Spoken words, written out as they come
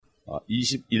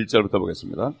21절부터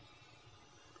보겠습니다.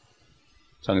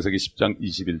 창세기 10장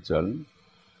 21절.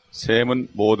 셈은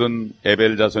모든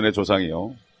에벨 자손의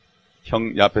조상이요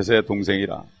형 야펫의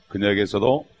동생이라.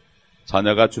 그녀에게서도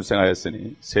자녀가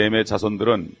출생하였으니 셈의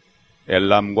자손들은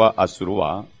엘람과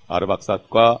아수르와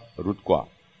아르박삿과 룻과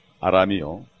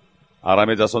아람이요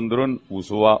아람의 자손들은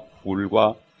우수와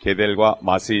훌과 게델과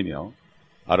마스이며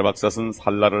아르박삿은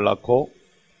살라를 낳고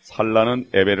살라는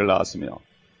에벨을 낳았으며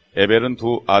에벨은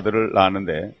두 아들을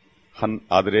낳았는데 한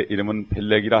아들의 이름은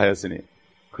펠렉이라 하였으니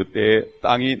그때의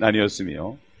땅이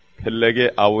나뉘었으며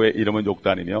펠렉의 아우의 이름은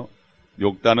욕단이며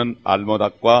욕단은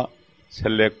알모닥과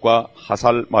셀렉과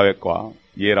하살마웻과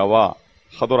예라와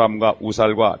하도람과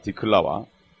우살과 디클라와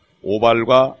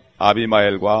오발과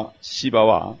아비마엘과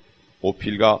시바와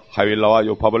오필과 하윌라와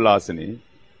요팝을 낳았으니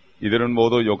이들은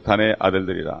모두 욕탄의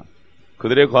아들들이라.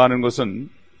 그들의 거하는 곳은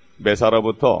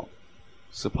메사로부터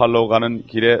스팔로 가는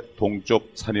길의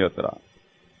동쪽 산이었더라.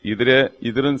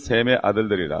 이들은 셈의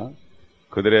아들들이라.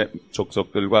 그들의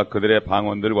족속들과 그들의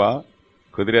방언들과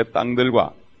그들의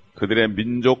땅들과 그들의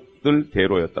민족들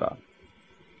대로였더라.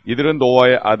 이들은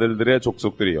노아의 아들들의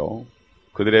족속들이요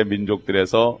그들의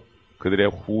민족들에서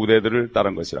그들의 후대들을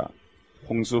따른 것이라.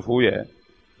 홍수 후에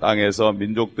땅에서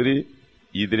민족들이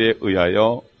이들에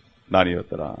의하여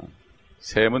나뉘었더라.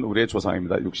 셈은 우리의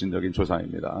조상입니다. 육신적인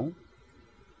조상입니다.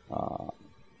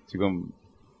 지금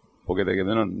보게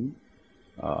되면은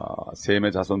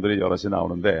셈의 자손들이 여럿이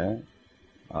나오는데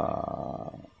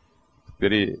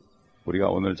특별히 우리가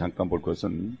오늘 잠깐 볼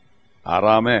것은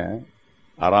아람이라는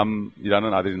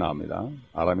아들이 나옵니다.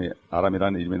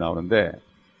 아람이라는 이름이 나오는데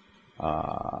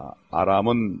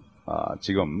아람은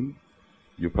지금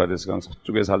유프라데스 강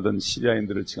서쪽에 살던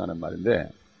시리아인들을 칭하는 말인데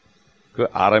그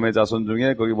아람의 자손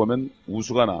중에 거기 보면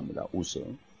우수가 나옵니다.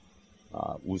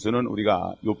 우수는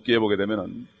우리가 욥기에 보게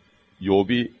되면은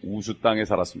욥이 우수 땅에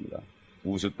살았습니다.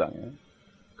 우수 땅에.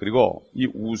 그리고 이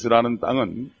우수라는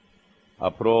땅은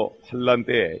앞으로 환란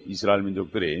때에 이스라엘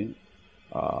민족들이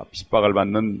핍박을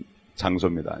받는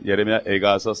장소입니다. 예레미야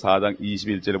에가서 4장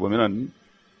 21절에 보면은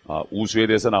우수에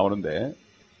대해서 나오는데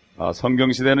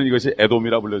성경 시대는 이것이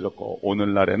에돔이라 불려졌고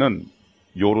오늘날에는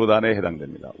요르단에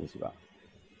해당됩니다. 우수가.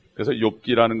 그래서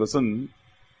욥기라는 것은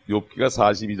욥기가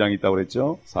 42장이 있다고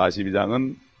그랬죠.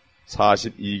 42장은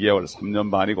 42개월 3년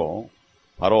반이고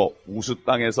바로 우수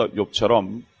땅에서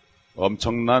욥처럼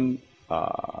엄청난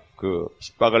그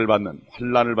핍박을 받는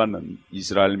환란을 받는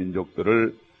이스라엘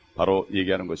민족들을 바로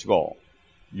얘기하는 것이고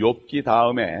욥기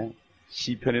다음에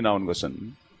시편이 나오는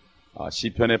것은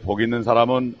시편에 복 있는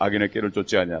사람은 악인의 길을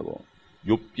쫓지 아니하고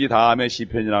욥기 다음에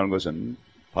시편이 나오는 것은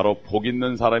바로 복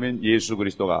있는 사람인 예수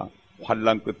그리스도가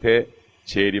환란 끝에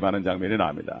재림하는 장면이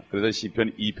나옵니다. 그래서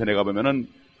시편 2편에 가보면은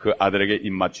그 아들에게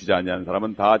입맞추지 아니하는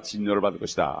사람은 다 진노를 받을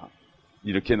것이다.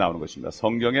 이렇게 나오는 것입니다.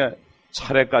 성경의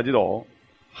차례까지도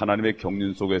하나님의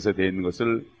경륜 속에서 되어 있는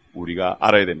것을 우리가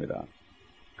알아야 됩니다.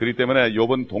 그렇기 때문에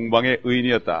욥은 동방의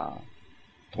의인이었다.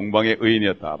 동방의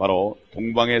의인이었다. 바로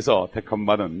동방에서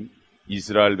택함받은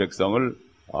이스라엘 백성을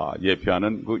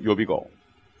예표하는 그 욥이고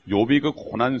욥이 그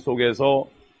고난 속에서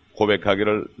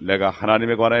고백하기를 내가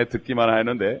하나님에 관하여 듣기만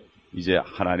하였는데 이제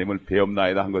하나님을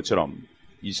배움나이다 한 것처럼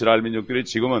이스라엘 민족들이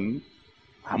지금은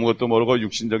아무것도 모르고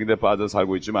육신적인 데 빠져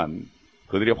살고 있지만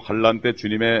그들이 환란 때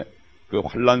주님의 그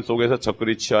환란 속에서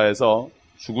적그리 취하해서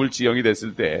죽을 지경이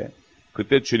됐을 때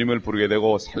그때 주님을 부르게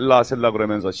되고 셀라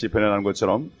그러면서 시편에 나는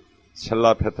것처럼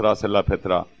셀라 페트라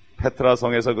페트라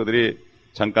성에서 그들이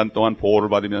잠깐 동안 보호를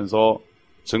받으면서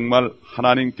정말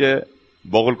하나님께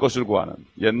먹을 것을 구하는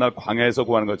옛날 광야에서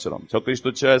구하는 것처럼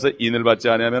적그리스도 취하해서 인을 받지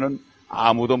아니하면은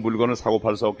아무도 물건을 사고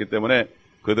팔 수 없기 때문에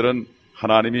그들은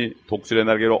하나님이 독수리의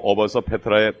날개로 업어서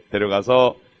페트라에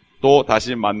데려가서 또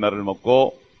다시 만나를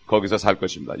먹고 거기서 살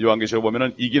것입니다. 요한계시록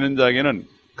보면은 이기는 자에게는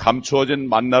감추어진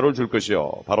만나를 줄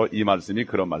것이요. 바로 이 말씀이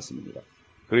그런 말씀입니다.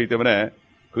 그렇기 때문에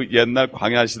그 옛날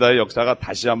광야 시대의 역사가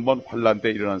다시 한번 환란 때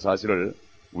일어난 사실을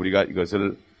우리가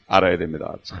이것을 알아야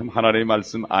됩니다. 참 하나님의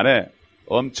말씀 안에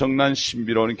엄청난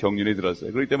신비로운 경륜이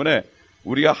들었어요. 그렇기 때문에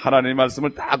우리가 하나님의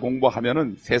말씀을 다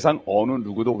공부하면은 세상 어느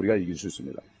누구도 우리가 이길 수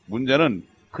있습니다. 문제는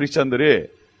크리스찬들이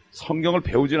성경을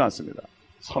배우지는 않습니다.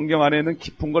 성경 안에 있는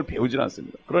깊은 걸 배우지는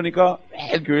않습니다. 그러니까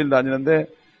매일 교회를 다니는데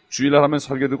주일날 하면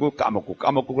설교 듣고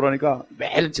까먹고 그러니까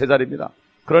매일 제자리입니다.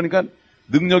 그러니까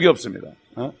능력이 없습니다.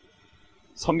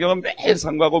 성경은 매일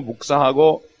상고하고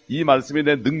묵상하고 이 말씀이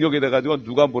내 능력이 돼가지고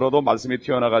누가 물어도 말씀이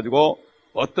튀어나가지고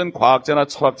어떤 과학자나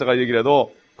철학자가 얘기를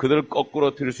해도 그들을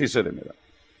거꾸로 들을 수 있어야 됩니다.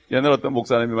 옛날 어떤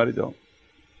목사님이 말이죠.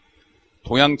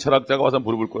 동양 철학자가 와서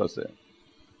무릎을 꿇었어요.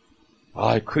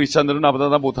 크리스찬들은 나보다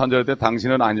다 못한 줄 알았는데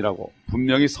당신은 아니라고.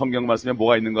 분명히 성경 말씀에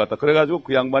뭐가 있는 것 같다. 그래가지고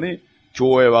그 양반이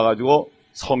교회에 와가지고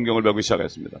성경을 배우기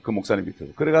시작했습니다. 그 목사님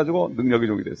밑에서. 그래가지고 능력이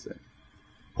좀 됐어요.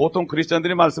 보통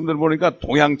크리스찬들이 말씀들 보니까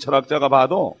동양 철학자가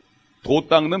봐도, 도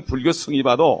닦는 불교 승이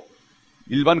봐도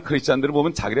일반 크리스찬들을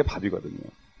보면 자기네 밥이거든요.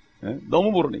 예?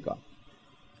 너무 모르니까.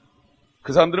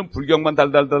 그 사람들은 불경만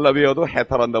달달달달 외워도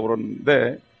해탈한다고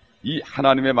그러는데, 이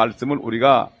하나님의 말씀을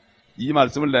우리가 이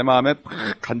말씀을 내 마음에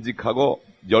탁 간직하고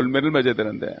열매를 맺어야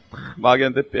되는데,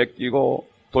 마귀한테 뺏기고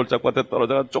돌짝밭에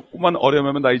떨어져가 조금만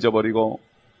어려우면 다 잊어버리고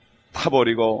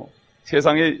타버리고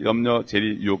세상의 염려,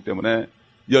 재리, 유혹 때문에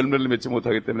열매를 맺지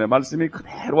못하기 때문에 말씀이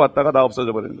그대로 왔다가 다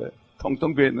없어져 버리는 거예요.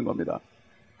 텅텅 비어 있는 겁니다.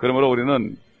 그러므로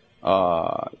우리는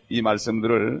이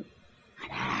말씀들을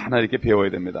하나하나 이렇게 배워야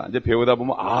됩니다. 이제 배우다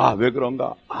보면 왜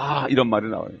그런가? 이런 말이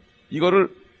나와요. 이거를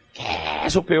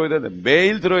계속 배워야 되는데,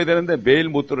 매일 들어야 되는데 매일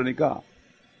못 들으니까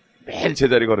매일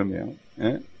제자리 걸음이에요.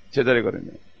 예? 제자리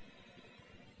걸음이에요.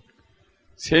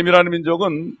 셈이라는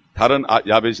민족은 다른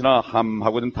야벳이나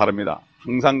함하고 좀 다릅니다.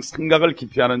 항상 생각을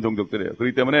깊이 하는 종족들이에요.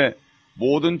 그렇기 때문에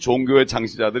모든 종교의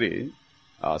창시자들이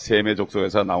셈의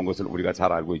족속에서 나온 것을 우리가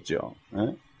잘 알고 있죠.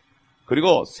 예?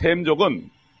 그리고 셈족은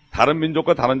다른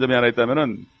민족과 다른 점이 하나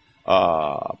있다면은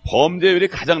범죄율이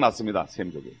가장 낮습니다.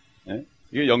 셈족이. 예?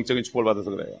 이게 영적인 축복을 받아서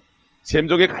그래요.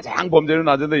 셈족이 가장 범죄율이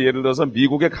낮은데, 예를 들어서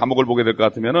미국의 감옥을 보게 될 것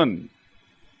같으면은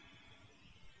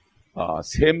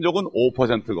셈족은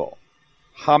 5%고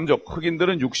함족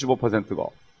흑인들은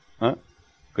 65%고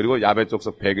그리고 야벳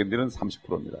족속 백인들은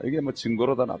 30%입니다. 이게 뭐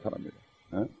증거로 다 나타납니다.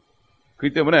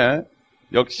 그렇기 때문에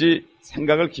역시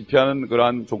생각을 깊이 하는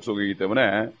그러한 족속이기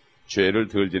때문에 죄를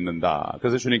덜 짓는다.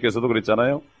 그래서 주님께서도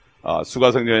그랬잖아요.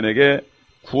 수가성 여인에게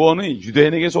구원은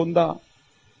유대인에게서 온다.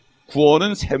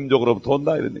 구원은 셈족으로부터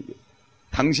온다. 이런 얘기.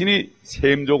 당신이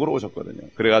셈족으로 오셨거든요.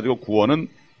 그래가지고 구원은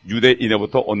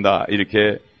유대인으로부터 온다.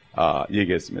 이렇게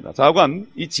얘기했습니다. 자관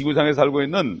이 지구상에 살고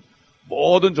있는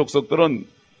모든 족속들은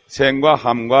셈과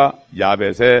함과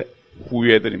야벳의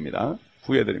후예들입니다.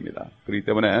 후예들입니다. 그렇기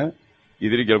때문에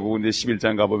이들이 결국 이제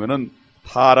 11장 가보면은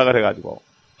타락을 해가지고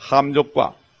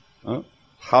함족과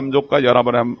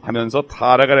연합을 하면서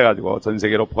타락을 해가지고 전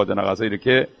세계로 퍼져나가서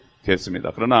이렇게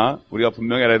됐습니다. 그러나 우리가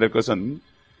분명히 알아야 될 것은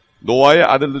노아의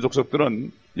아들들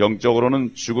족속들은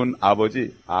영적으로는 죽은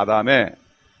아버지 아담의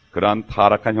그러한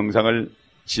타락한 형상을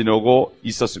지나고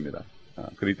있었습니다.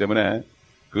 그렇기 때문에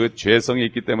그 죄성이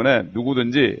있기 때문에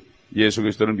누구든지 예수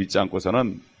그리스도를 믿지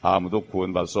않고서는 아무도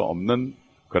구원받을 수 없는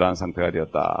그러한 상태가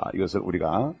되었다. 이것을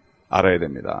우리가 알아야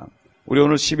됩니다. 우리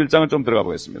오늘 11장을 좀 들어가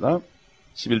보겠습니다.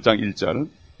 11장 1절.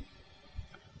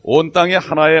 온 땅에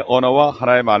하나의 언어와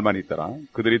하나의 말만 있더라.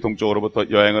 그들이 동쪽으로부터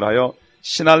여행을 하여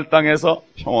신할 땅에서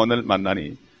평원을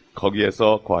만나니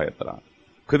거기에서 거하였더라.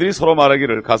 그들이 서로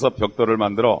말하기를 가서 벽돌을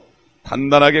만들어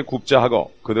단단하게 굽자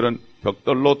하고, 그들은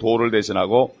벽돌로 돌을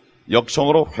대신하고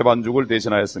역청으로 회반죽을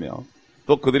대신하였으며,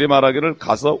 또 그들이 말하기를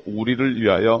가서 우리를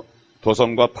위하여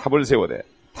도성과 탑을 세우되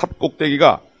탑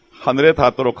꼭대기가 하늘에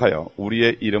닿도록 하여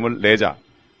우리의 이름을 내자.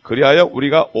 그리하여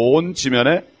우리가 온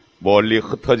지면에 멀리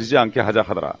흩어지지 않게 하자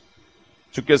하더라.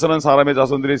 주께서는 사람의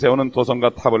자손들이 세우는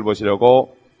도성과 탑을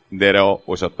보시려고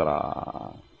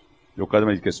내려오셨더라.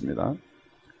 여기까지만 읽겠습니다.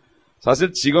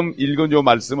 사실 지금 읽은 이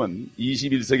말씀은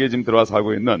 21세기에 지금 들어와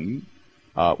살고 있는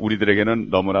우리들에게는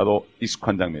너무나도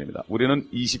익숙한 장면입니다. 우리는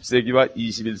 20세기와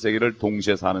 21세기를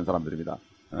동시에 사는 사람들입니다.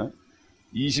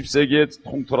 20세기에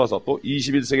통틀어서 또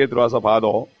 21세기에 들어와서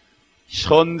봐도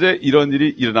현재 이런 일이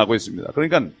일어나고 있습니다.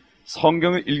 그러니까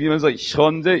성경을 읽으면서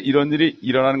현재 이런 일이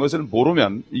일어나는 것을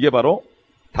모르면 이게 바로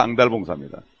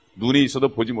당달봉사입니다. 눈이 있어도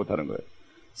보지 못하는 거예요.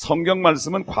 성경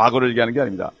말씀은 과거를 얘기하는 게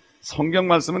아닙니다. 성경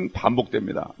말씀은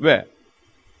반복됩니다. 왜?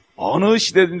 어느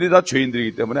시대든지 다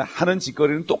죄인들이기 때문에 하는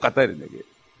짓거리는 똑같다 이런 얘기예요.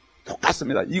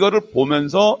 똑같습니다. 이거를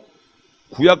보면서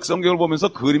구약 성경을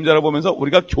보면서 그림자를 보면서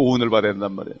우리가 교훈을 받아야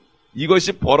된단 말이에요.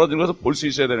 이것이 벌어지는 것을 볼 수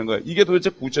있어야 되는 거예요. 이게 도대체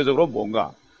구체적으로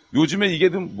뭔가? 요즘에 이게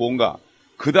뭔가?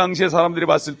 그 당시에 사람들이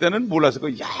봤을 때는 몰랐을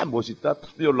거예요. 야, 멋있다.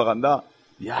 탑이 올라간다.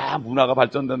 야, 문화가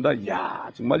발전된다. 야,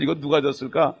 정말 이거 누가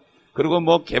졌을까? 그리고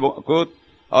뭐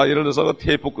예를 들어서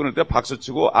테이프 끊을 때 박수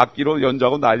치고 악기로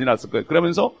연주하고 난리 났을 거예요.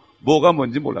 그러면서 뭐가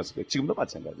뭔지 몰랐을 거예요. 지금도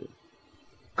마찬가지예요.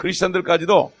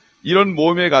 크리스찬들까지도 이런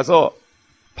모임에 가서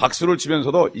박수를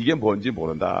치면서도 이게 뭔지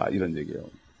모른다 이런 얘기예요.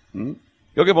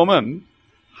 여기 보면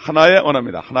하나의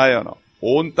언어입니다. 하나의 언어.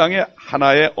 온 땅에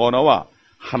하나의 언어와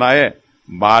하나의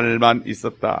말만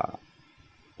있었다.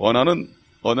 언어는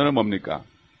뭡니까?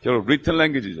 결국 written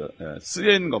language죠.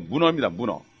 쓰여 있는 거, 문어입니다.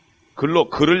 문어.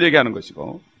 글을 얘기하는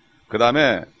것이고, 그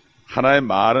다음에 하나의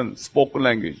말은 spoken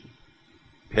language.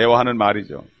 대화하는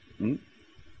말이죠.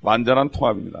 완전한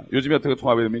통합입니다. 요즘에 어떻게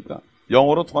통합이 됩니까?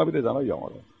 영어로 통합이 되잖아요.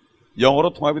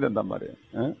 영어로 통합이 된단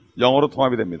말이에요. 영어로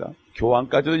통합이 됩니다.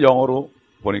 교환까지도 영어로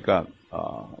보니까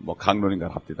뭐 강론인가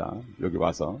합디다. 여기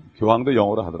와서 교황도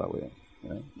영어로 하더라고요. 예?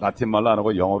 라틴 말로 안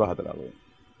하고 영어로 하더라고요.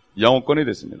 영어권이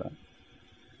됐습니다.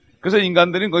 그래서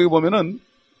인간들이 거기 보면은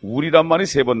우리란 말이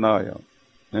 3번 나와요.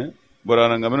 예?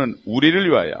 뭐라는가 하면은 우리를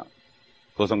위하여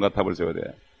도성과 탑을 세워야 돼.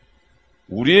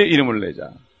 우리의 이름을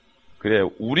내자. 그래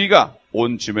우리가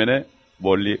온 주변에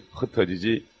멀리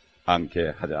흩어지지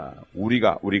않게 하자.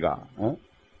 우리가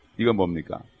이건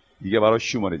뭡니까? 이게 바로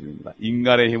휴머니즘입니다.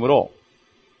 인간의 힘으로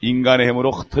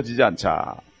흩어지지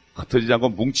않고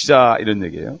뭉치자 이런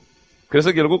얘기예요.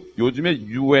 그래서 결국 요즘에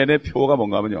유엔의 표어가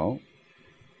뭔가 하면요.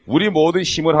 우리 모두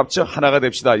힘을 합쳐 하나가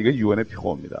됩시다. 이게 유엔의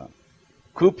표어입니다.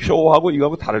 그 표어하고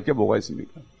이거하고 다를 게 뭐가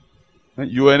있습니까?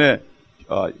 유엔에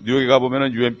뉴욕에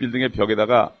가보면은 유엔 빌딩의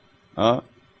벽에다가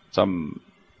참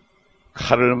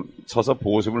칼을 쳐서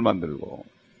보습을 만들고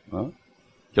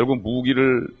결국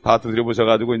무기를 다 두드려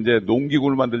보셔가지고 이제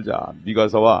농기구를 만들자.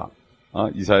 미가서와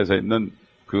이사야서 있는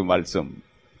그 말씀.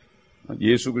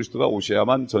 예수 그리스도가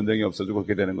오셔야만 전쟁이 없어지고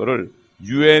그렇게 되는 거를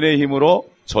유엔의 힘으로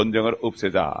전쟁을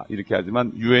없애자. 이렇게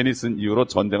하지만 유엔이 쓴 이후로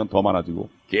전쟁은 더 많아지고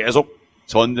계속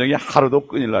전쟁이 하루도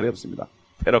끊일 날이 없습니다.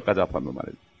 테러까지 합하면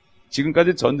말이죠.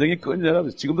 지금까지 전쟁이 끊일 날이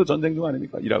없어요. 지금도 전쟁 중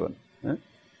아닙니까? 이락은. 예?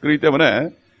 그렇기 때문에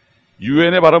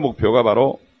유엔의 바로 목표가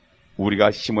바로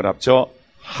우리가 힘을 합쳐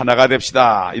하나가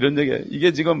됩시다. 이런 얘기예요.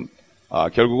 이게 지금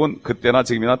결국은 그때나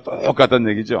지금이나 똑같은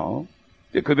얘기죠.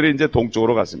 그들이 이제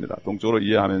동쪽으로 갔습니다. 동쪽으로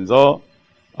이해하면서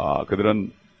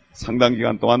그들은 상당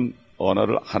기간 동안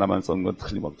언어를 하나만 쓴 건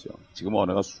틀림없죠. 지금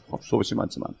언어가 수없이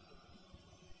많지만.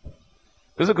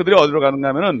 그래서 그들이 어디로 가는가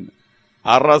하면은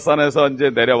아라산에서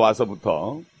이제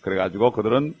내려와서부터 그래가지고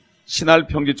그들은 신할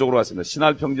평지 쪽으로 왔습니다.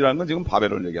 신할 평지라는 건 지금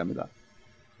바벨론을 얘기합니다.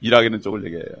 이라크 있는 쪽을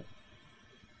얘기해요.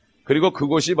 그리고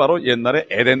그곳이 바로 옛날에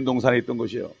에덴 동산에 있던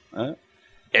곳이에요.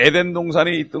 에덴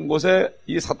동산이 있던 곳에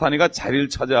이 사탄이가 자리를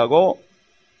차지하고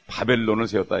바벨론을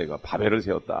세웠다 이거. 바벨을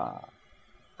세웠다.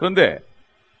 그런데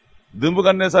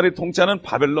느부갓네살이 통치하는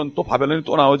바벨론 또 바벨론이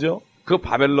또 나오죠. 그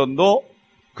바벨론도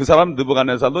그 사람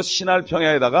느부갓네살도 신할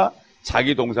평야에다가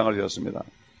자기 동상을 세웠습니다.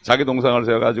 자기 동상을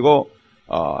세워가지고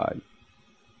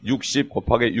 60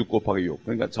 곱하기 6 곱하기 6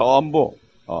 그러니까 전부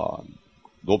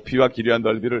높이와 길이와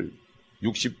넓이를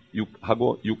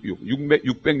 66하고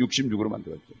 666으로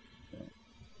만들었죠.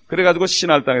 그래가지고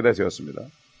신할 땅에다 세웠습니다.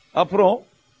 앞으로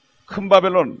큰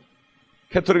바벨론,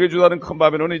 캐토릭의 주도하는 큰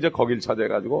바벨론이 이제 거길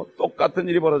차지해가지고 똑같은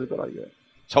일이 벌어질 거라 이거예요.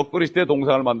 적그리스도의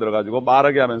동상을 만들어가지고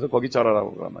말하게 하면서 거기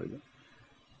절하라고 그런 말이죠.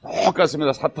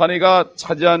 똑같습니다. 사탄이가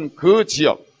차지한 그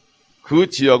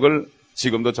지역을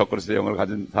지금도 적그리스도의 영을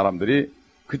가진 사람들이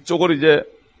그쪽을 이제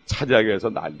차지하기 위해서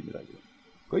난립니다. 지금.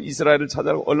 그 이스라엘을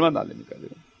차지하고 얼마나 난립니까 지금.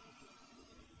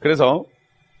 그래서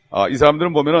이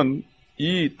사람들은 보면은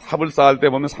이 탑을 쌓을 때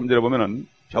보면 3절에 보면은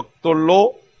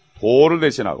벽돌로 돌을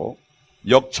대신하고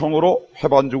역청으로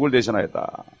회반죽을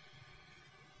대신하였다.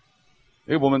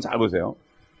 여기 보면 잘 보세요.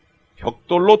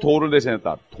 벽돌로 돌을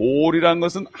대신했다. 돌이란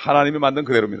것은 하나님이 만든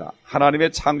그대로입니다.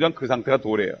 하나님의 창조한 그 상태가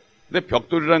돌이에요. 근데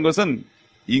벽돌이란 것은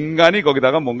인간이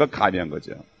거기다가 뭔가 가미한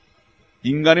거죠.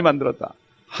 인간이 만들었다.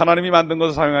 하나님이 만든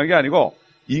것을 사용한 게 아니고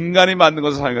인간이 만든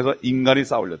것을 사용해서 인간이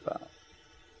쌓아 올렸다.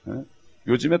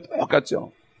 요즘에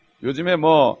똑같죠. 요즘에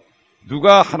뭐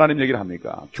누가 하나님 얘기를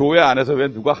합니까? 교회 안에서 왜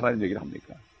누가 하나님 얘기를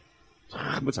합니까?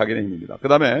 전부 자기네 힘입니다. 그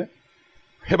다음에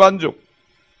회반죽,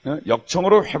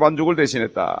 역청으로 회반죽을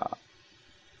대신했다.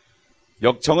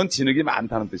 역청은 진흙이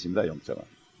많다는 뜻입니다.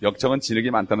 역청은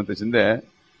진흙이 많다는 뜻인데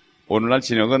오늘날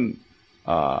진흙은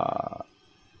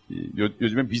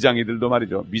요즘에 미장이들도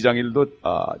말이죠. 미장이들도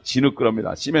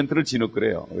진흙그럽니다. 시멘트를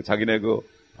진흙그래요. 자기네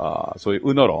소위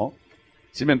은어로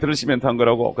시멘트를 시멘트한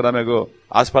거라고, 그 다음에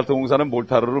아스팔트 공사는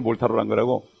몰타루를 한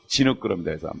거라고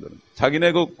진흙그럽니다. 이 사람들은.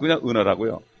 자기네 그냥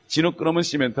은어라고요. 진흙그러면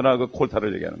시멘트나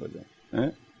콜타를 얘기하는 거죠.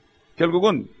 예?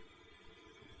 결국은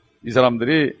이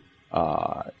사람들이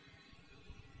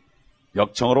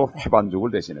역청으로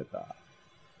회반죽을 대신했다.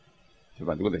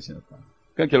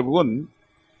 그러니까 결국은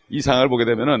이 상황을 보게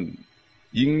되면은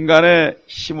인간의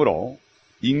힘으로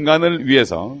인간을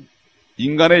위해서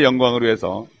인간의 영광을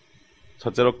위해서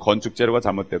첫째로 건축 재료가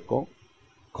잘못됐고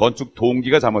건축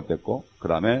동기가 잘못됐고 그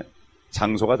다음에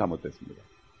장소가 잘못됐습니다.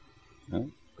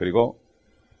 그리고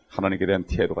하나님께 대한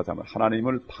태도가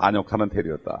하나님을 반역하는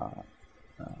태도였다.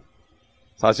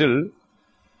 사실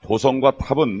도성과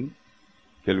탑은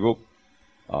결국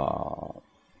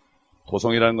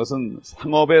도성이라는 것은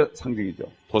상업의 상징이죠.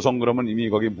 도성 그러면 이미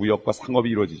거기 무역과 상업이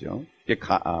이루어지죠. 이게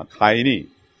가인이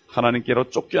하나님께로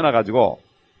쫓겨나가지고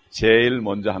제일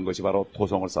먼저 한 것이 바로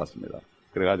도성을 쌓았습니다.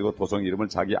 그래가지고 도성 이름을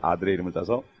자기 아들의 이름을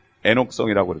따서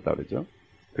에녹성이라고 그랬다 그랬죠.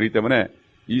 그렇기 때문에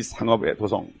이 상업의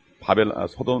도성,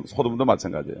 소돔도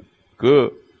마찬가지예요.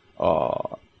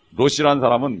 롯이라는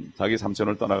사람은 자기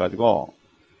삼촌을 떠나가지고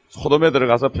소돔에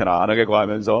들어가서 편안하게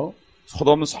거하면서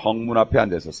소돔 성문 앞에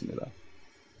앉아 있었습니다.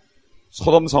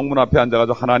 소돔 성문 앞에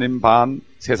앉아가지고 하나님 반,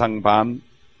 세상 반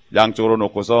양쪽으로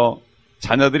놓고서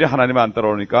자녀들이 하나님 안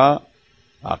따라오니까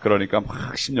그러니까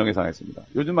막 심령이 상했습니다.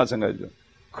 요즘 마찬가지죠.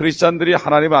 크리스찬들이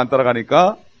하나님을 안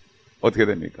따라가니까 어떻게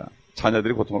됩니까?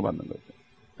 자녀들이 고통을 받는 거죠.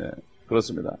 네,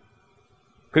 그렇습니다.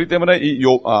 그렇기 때문에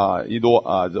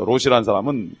롯이라는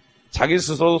사람은 자기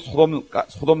스스로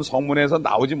소돔 성문에서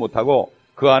나오지 못하고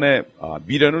그 안에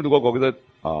미련을 두고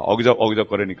거기서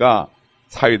어기적거리니까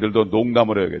사위들도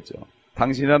농담을 해야겠죠.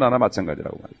 당신이나 나나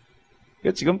마찬가지라고 말이죠.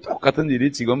 그러니까 지금 똑같은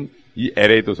일이 지금 이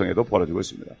LA 도성에도 벌어지고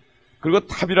있습니다. 그리고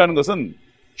탑이라는 것은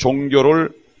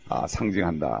종교를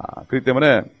상징한다. 그렇기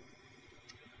때문에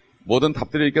모든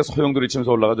탑들이 이렇게 소용돌이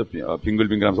치면서 올라가죠.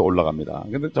 빙글빙글하면서 올라갑니다.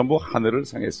 그런데 전부 하늘을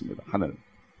상했습니다. 하늘.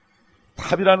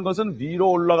 탑이라는 것은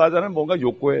위로 올라가자는 뭔가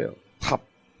욕구예요. 탑.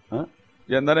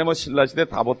 옛날에 뭐 신라시대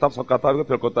다보탑, 석가탑 이거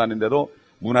별것도 아닌데도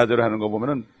문화재를 하는 거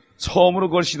보면은 처음으로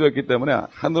그걸 시도했기 때문에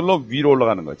하늘로 위로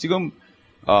올라가는 거예요. 지금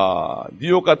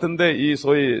뉴욕 같은데 이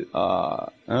소위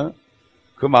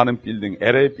그 많은 빌딩,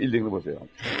 LA 빌딩을 보세요.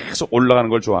 계속 올라가는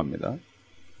걸 좋아합니다.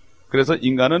 그래서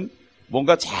인간은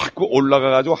뭔가 자꾸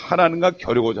올라가가지고 하나님과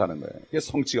겨루고자 하는 거예요. 이게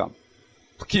성취감.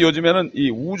 특히 요즘에는 이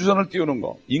우주선을 띄우는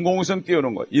거, 인공위성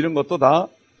띄우는 거, 이런 것도 다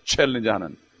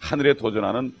챌린지하는, 하늘에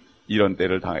도전하는 이런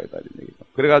때를 당했다. 이런 얘기죠.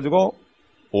 그래가지고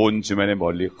온 주변에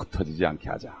멀리 흩어지지 않게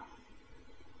하자.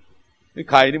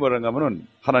 가인이 뭐라는가 하면은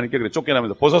하나님께 그래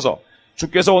쫓겨나면서 벗어서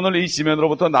주께서 오늘 이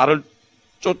지면으로부터 나를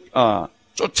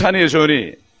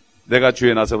쫓아내시오니 내가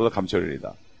주의 낯으로부터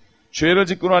감춰리이다. 죄를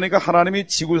짓고 나니까 하나님이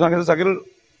지구상에서 자기를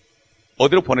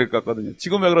어디로 보낼 것 같거든요.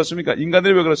 지금 왜 그렇습니까?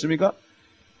 인간들이 왜 그렇습니까?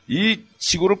 이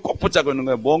지구를 꼭 붙잡고 있는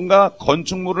거예요. 뭔가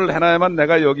건축물을 해놔야만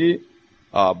내가 여기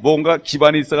뭔가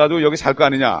기반이 있어가지고 여기 살 거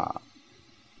아니냐.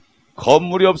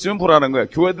 건물이 없으면 불안한 거예요.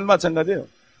 교회들 마찬가지예요.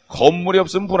 건물이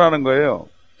없으면 불안한 거예요.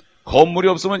 건물이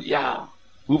없으면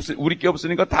우리 게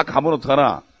없으니까 다 가면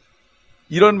어떡하나.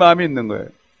 이런 마음이 있는 거예요.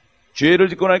 죄를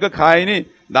짓고 나니까 가인이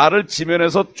나를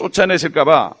지면에서 쫓아내실까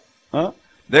봐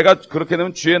내가 그렇게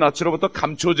되면 주의 낯으로부터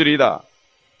감춰지리이다.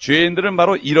 죄인들은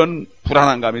바로 이런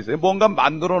불안한 감이 있어요. 뭔가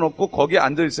만들어 놓고 거기에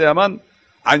앉아 있어야만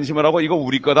안심을 하고 이거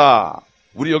우리 거다.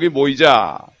 우리 여기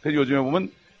모이자. 그래서 요즘에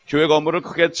보면 교회 건물을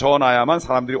크게 지어놔야만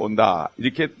사람들이 온다.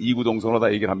 이렇게 이구동성으로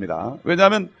다 얘기를 합니다.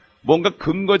 왜냐하면 뭔가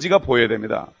근거지가 보여야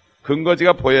됩니다.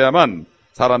 근거지가 보여야만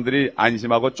사람들이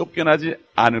안심하고 쫓겨나지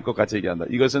않을 것 같이 얘기한다.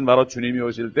 이것은 바로 주님이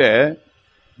오실 때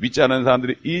믿지 않는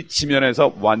사람들이 이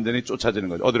지면에서 완전히 쫓아지는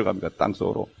거죠. 어디로 갑니까?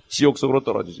 땅속으로, 지옥 속으로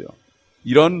떨어지죠.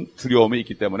 이런 두려움이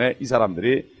있기 때문에 이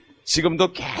사람들이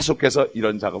지금도 계속해서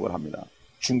이런 작업을 합니다.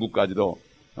 중국까지도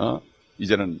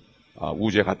이제는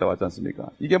우주에 갔다 왔지 않습니까?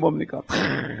 이게 뭡니까?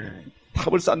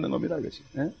 탑을 쌓는 겁니다. 이것이.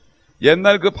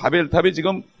 옛날 그 바벨탑이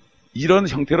지금 이런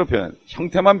형태로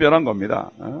형태만 변한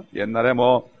겁니다. 옛날에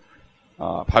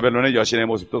바벨론의 여신의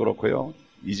모습도 그렇고요.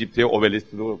 이집트의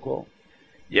오벨리스크도 그렇고,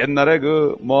 옛날에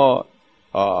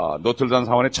노틀담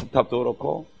사원의 첩탑도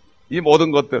그렇고, 이 모든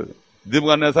것들,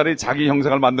 느부갓네살이 자기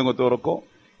형상을 만든 것도 그렇고,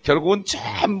 결국은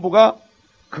전부가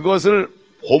그것을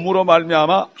봄으로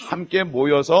말미암아 함께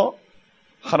모여서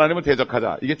하나님을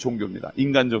대적하자. 이게 종교입니다.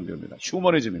 인간 종교입니다.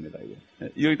 휴머니즘입니다.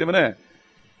 이렇기 때문에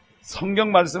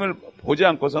성경 말씀을 보지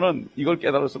않고서는 이걸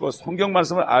깨달을 수 없고, 성경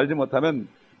말씀을 알지 못하면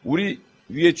우리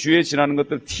위에 주위에 지나는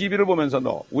것들 TV를 보면서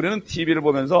우리는 TV를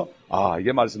보면서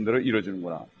이게 말씀대로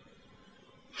이루어지는구나.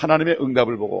 하나님의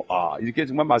응답을 보고 이렇게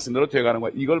정말 말씀대로 돼가는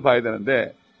거야. 이걸 봐야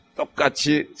되는데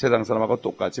똑같이 세상 사람하고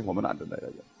똑같이 보면 안 된다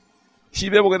이거죠.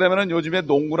 TV에 보게 되면은 요즘에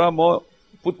농구나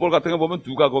풋볼 같은 거 보면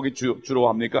누가 거기 주로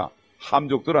합니까?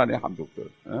 함족들 아니에요, 함족들.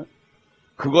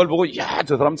 그걸 보고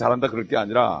저 사람 잘한다 그럴 게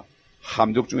아니라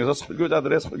함족 중에서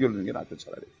설교자들의 설교를 듣는 게 낫죠,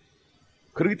 차라리.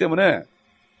 그렇기 때문에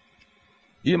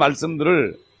이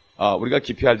말씀들을 우리가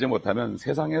깊이 알지 못하면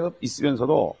세상에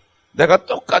있으면서도 내가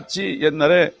똑같이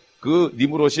옛날에 그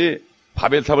니무롯이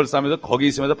바벨탑을 쌓으면서 거기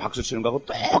있으면서 박수치는 거하고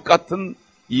똑같은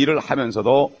일을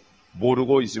하면서도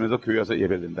모르고 있으면서 교회 와서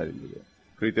예배드린다는 얘기예요.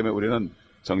 그렇기 때문에 우리는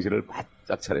정신을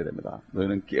바짝 차려야 됩니다.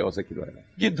 너희는 깨어서 기도해라.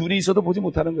 이게 눈이 있어도 보지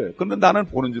못하는 거예요. 그런데 나는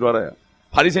보는 줄 알아요.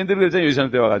 바리새인들이 그랬잖아요. 예수님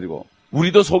때 와가지고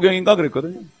우리도 소경인가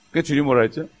그랬거든요. 그래서 주님 뭐라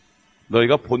했죠?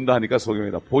 너희가 본다 하니까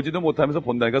소경이다. 보지도 못하면서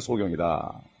본다니까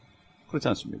소경이다. 그렇지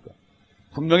않습니까?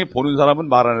 분명히 보는 사람은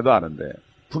말 안 해도 아는데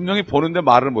분명히 보는데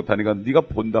말을 못하니까 네가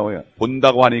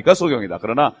본다고 하니까 소경이다.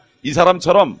 그러나 이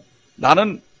사람처럼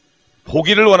나는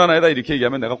보기를 원하나이다 이렇게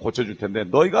얘기하면 내가 고쳐줄 텐데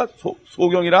너희가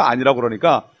소경이라 아니라고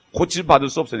그러니까 고칠 받을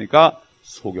수 없으니까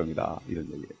소경이다. 이런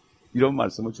얘기예요. 이런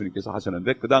말씀을 주님께서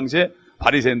하셨는데 그 당시에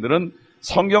바리새인들은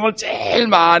성경을 제일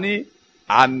많이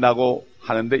안다고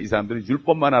하는데 이 사람들은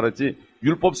율법만 알았지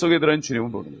율법 속에 들어있는 주님을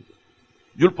모르는 거죠.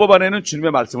 율법 안에는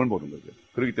주님의 말씀을 모르는 거죠.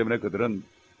 그렇기 때문에 그들은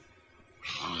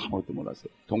아무것도 몰랐어요.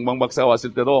 동방박사가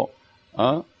왔을 때도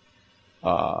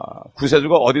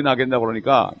구세주가 어디 나겠냐고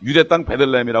그러니까 유대 땅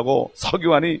베들레헴이라고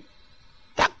서기관이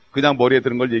딱 그냥 머리에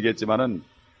드는 걸 얘기했지만은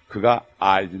그가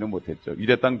알지는 못했죠.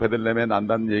 유대 땅 베들레헴에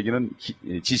난다는 얘기는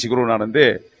지식으로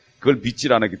나는데 그걸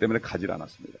믿질 않았기 때문에 가질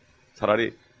않았습니다.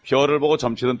 차라리 별을 보고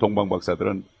점치던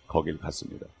동방박사들은 거길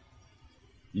갔습니다.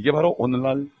 이게 바로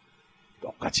오늘날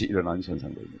똑같이 일어나는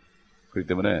현상들입니다. 그렇기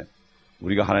때문에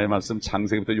우리가 하나님의 말씀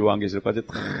창세기부터 요한계시록까지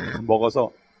다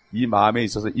먹어서 이 마음에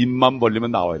있어서 입만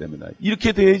벌리면 나와야 됩니다.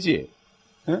 이렇게 돼야지.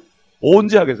 에?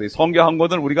 언제 하겠어요? 성경 한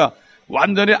권을 우리가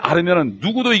완전히 알으면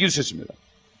누구도 이길 수 있습니다.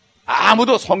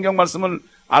 아무도 성경 말씀을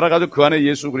알아가지고 그 안에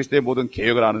예수 그리스도의 모든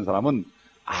개혁을 아는 사람은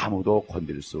아무도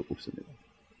건드릴 수 없습니다.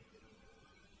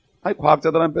 아니,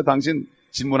 과학자들한테 당신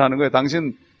질문하는 거예요.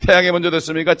 당신 태양이 먼저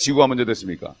됐습니까? 지구가 먼저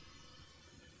됐습니까?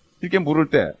 이렇게 물을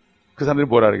때 그 사람들이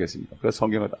뭐라 그러겠습니까? 그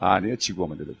성경은 아니에요. 지구가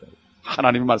먼저 됐다.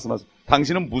 하나님이 말씀하세요.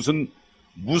 당신은 무슨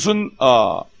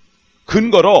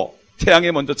근거로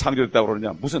태양이 먼저 창조됐다고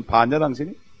그러느냐? 무슨 봤냐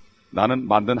당신이? 나는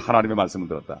만든 하나님의 말씀을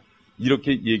들었다.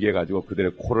 이렇게 얘기해가지고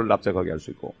그들의 코를 납작하게 할 수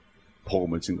있고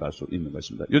복음을 증거할 수 있는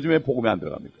것입니다. 요즘에 복음이 안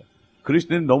들어갑니까?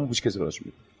 그리스도인은 너무 무식해서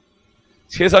그렇습니다.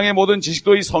 세상의 모든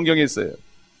지식도 이 성경에 있어요.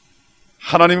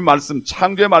 하나님의 말씀,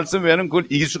 창조의 말씀 외에는 그걸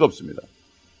이길 수가 없습니다.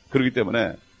 그렇기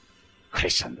때문에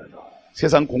크리스천들도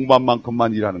세상 공부한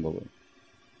만큼만 일하는 거고요.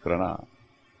 그러나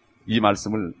이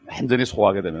말씀을 완전히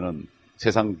소화하게 되면은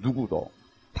세상 누구도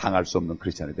당할 수 없는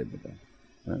크리스천이 됩니다.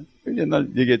 옛날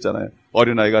얘기했잖아요.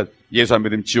 어린아이가 예수 안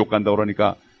믿으면 지옥 간다고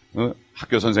그러니까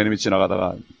학교 선생님이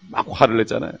지나가다가 막 화를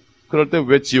냈잖아요. 그럴 때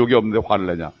왜 지옥이 없는데 화를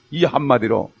내냐? 이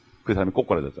한마디로 그 사람이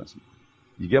꼬꾸라졌지 않습니까?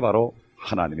 이게 바로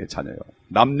하나님의 자녀예요.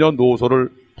 남녀노소를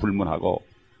불문하고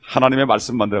하나님의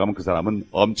말씀만 들어가면 그 사람은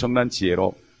엄청난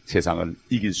지혜로 세상을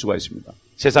이길 수가 있습니다.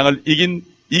 세상을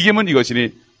이김은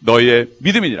이것이니 너희의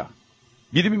믿음이니라.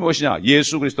 믿음이 무엇이냐?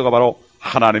 예수 그리스도가 바로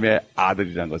하나님의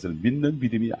아들이라는 것을 믿는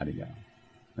믿음이 아니냐.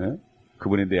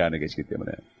 그분이 내 안에 계시기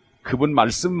때문에 그분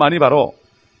말씀만이 바로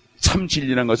참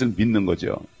진리라는 것을 믿는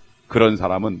거죠. 그런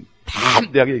사람은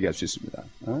담대하게 얘기할 수 있습니다.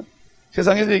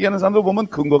 세상에서 얘기하는 사람들 보면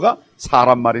근거가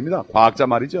사람 말입니다. 과학자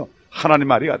말이죠. 하나님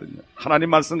말이거든요. 하나님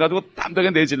말씀 가지고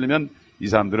담대하게 내지르면 이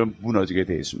사람들은 무너지게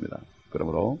되어 있습니다.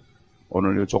 그러므로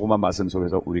오늘 이 조그만 말씀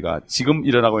속에서 우리가 지금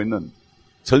일어나고 있는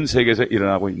전 세계에서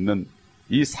일어나고 있는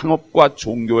이 상업과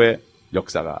종교의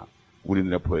역사가 우리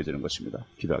눈에 보여지는 것입니다.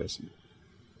 기도하겠습니다.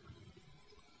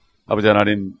 아버지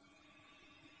하나님,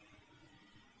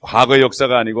 과거의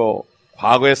역사가 아니고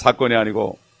과거의 사건이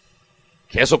아니고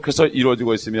계속해서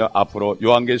이루어지고 있으며 앞으로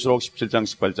요한계시록 17장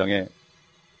 18장에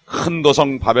큰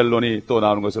도성 바벨론이 또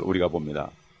나오는 것을 우리가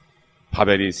봅니다.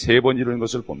 바벨이 3번 이루는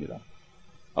것을 봅니다.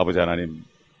 아버지 하나님,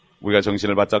 우리가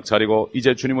정신을 바짝 차리고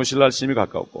이제 주님 오실 날 심히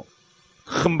가까웠고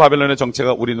큰 바벨론의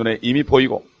정체가 우리 눈에 이미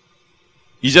보이고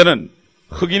이제는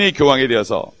흑인이 교황이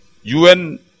되어서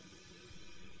UN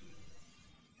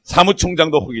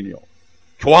사무총장도 흑인이요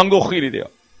교황도 흑인이 되어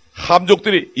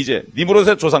함족들이 이제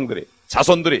니무롯의 조상들이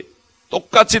자손들이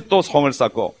똑같이 또 성을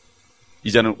쌓고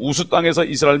이제는 우수 땅에서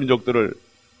이스라엘 민족들을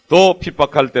또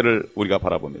핍박할 때를 우리가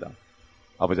바라봅니다.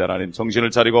 아버지 하나님,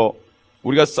 정신을 차리고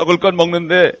우리가 썩을 것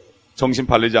먹는데 정신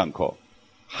팔리지 않고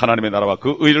하나님의 나라와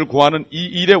그 의를 구하는 이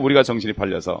일에 우리가 정신이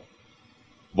팔려서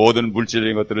모든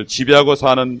물질적인 것들을 지배하고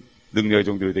사는 능력의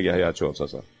종들이 되게 하여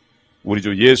주옵소서. 우리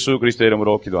주 예수 그리스도의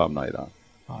이름으로 기도합나이다.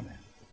 아멘.